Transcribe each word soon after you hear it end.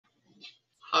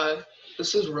Hi,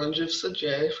 this is Ranjiv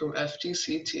Sajay from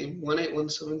FTC Team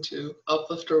 18172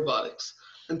 Uplift Robotics,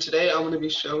 and today I'm going to be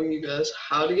showing you guys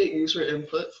how to get user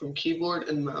input from keyboard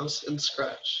and mouse in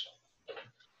Scratch.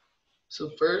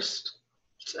 So first,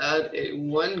 let's add a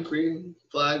one green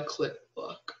flag click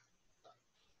block.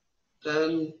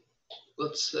 Then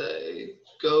let's say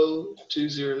go to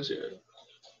 0, 0.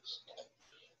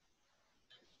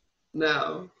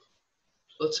 Now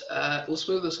let's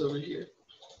move this over here,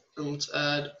 and let's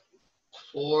add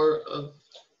 4 of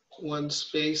one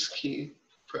space key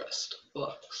pressed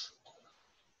blocks.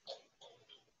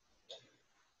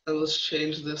 And let's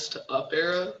change this to up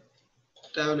arrow,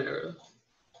 down arrow,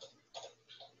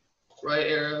 right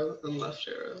arrow, and left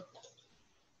arrow.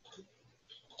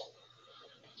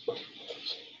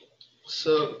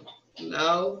 So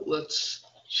now let's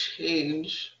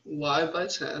change y by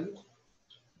 10,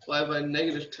 y by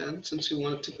 -10 since we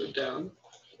want it to go down,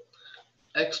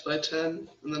 x by 10,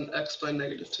 and then x by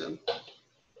 -10.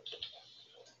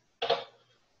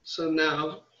 So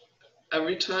now,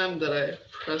 every time that I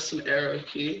press an arrow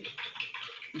key,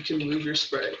 you can move your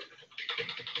sprite.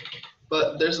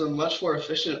 But there's a much more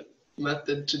efficient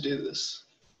method to do this,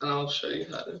 and I'll show you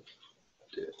how to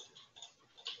do it.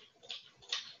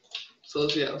 So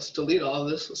let's delete all of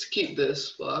this. Let's keep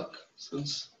this block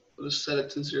since we'll just set it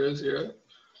to 0, 0.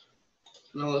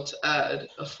 Now let's add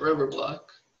a forever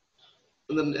block.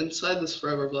 And then inside this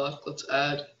forever block, let's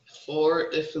add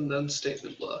 4 if and then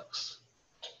statement blocks.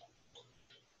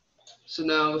 So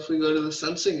now if we go to the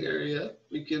sensing area,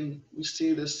 we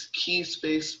see this key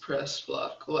space press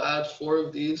block. We'll add 4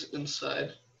 of these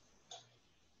inside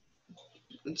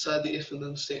the if and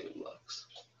then statement blocks.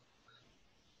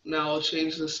 Now I'll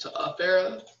change this to up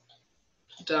arrow,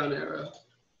 down arrow,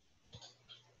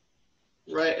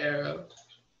 right arrow,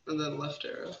 and then left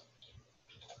arrow.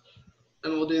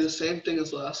 And we'll do the same thing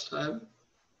as last time.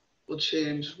 We'll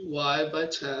change y by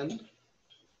 10,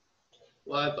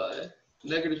 y by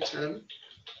 -10,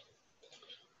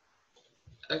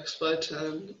 x by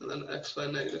 10, and then x by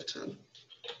 -10.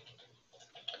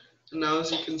 And now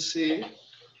as you can see,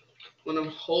 when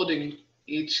I'm holding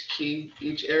each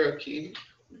arrow key,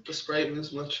 the sprite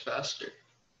moves much faster.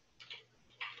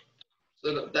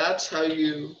 So that's how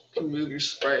you can move your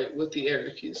sprite with the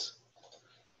arrow keys.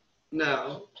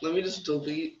 Now, let me just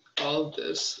delete all of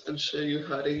this and show you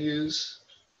how to use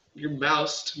your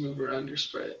mouse to move around your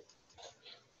sprite.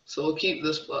 So we'll keep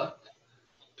this block,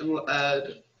 and we'll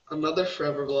add another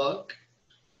forever block,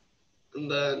 and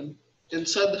then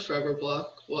inside the forever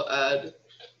block, we'll add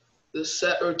the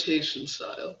set rotation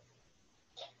style.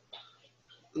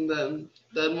 And then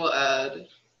we'll add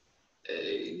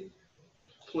a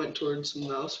point towards the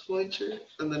mouse pointer,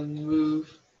 and then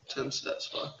move 10 steps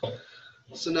block.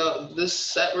 So now this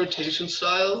set rotation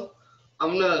style,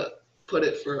 I'm gonna put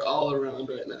it for all around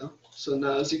right now. So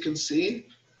now as you can see,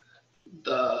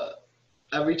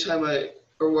 every time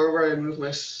wherever I move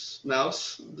my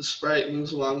mouse, the sprite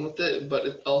moves along with it, but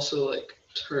it also like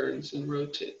turns and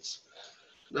rotates.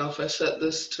 Now if I set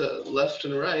this to left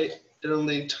and right, it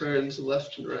only turns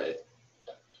left and right.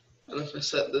 And if I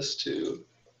set this to,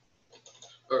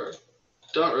 or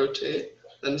don't rotate,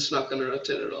 then it's not gonna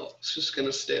rotate at all. It's just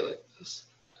gonna stay like this.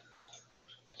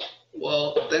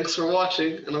 Well, thanks for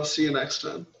watching, and I'll see you next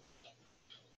time.